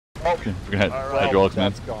Okay, we're gonna All have right, hydraulics,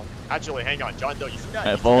 man. That's gone. Actually, hang on, John Doe. You see that?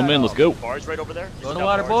 Alright, you follow see him that, in, let's go. Barge right over there. You Go see in the that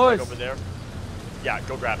water, barge boys. Right over there. Yeah,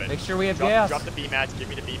 go grab it. Make sure we have drop, gas. Drop the B mats. Give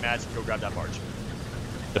me the B mats. Go grab that barge.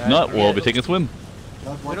 If not, we'll be taking a swim.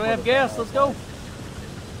 We don't have gas. Let's go.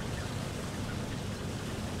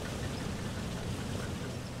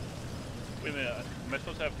 Wait a minute, am I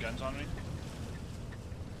supposed to have guns on me?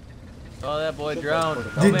 Oh, that boy drowned.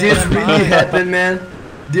 Did this really happen, man?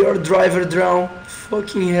 Their driver drowned.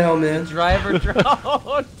 Fucking hell, man. Driver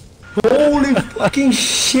drowned. Holy fucking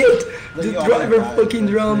shit! The driver fucking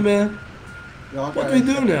drowned, man. What do we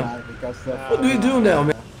do now? What do we do now,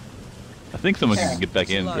 man? I think someone can get back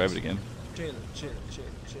in and drive it again. Chill.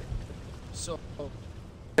 So,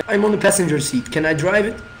 I'm on the passenger seat. Can I drive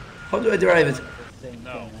it? How do I drive it?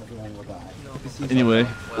 No. Anyway,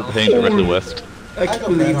 we're heading directly west. I can't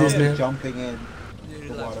believe this, man. Jumping in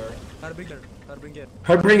the water. Harbinger.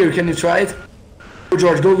 Harbinger, can you try it? Go,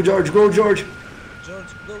 George. Go, George. Go, George. George,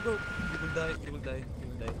 go. You will die.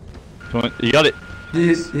 Come on, you got it. He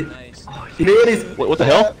Nice. made it. What the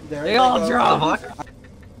hell? There They you all go. drowned.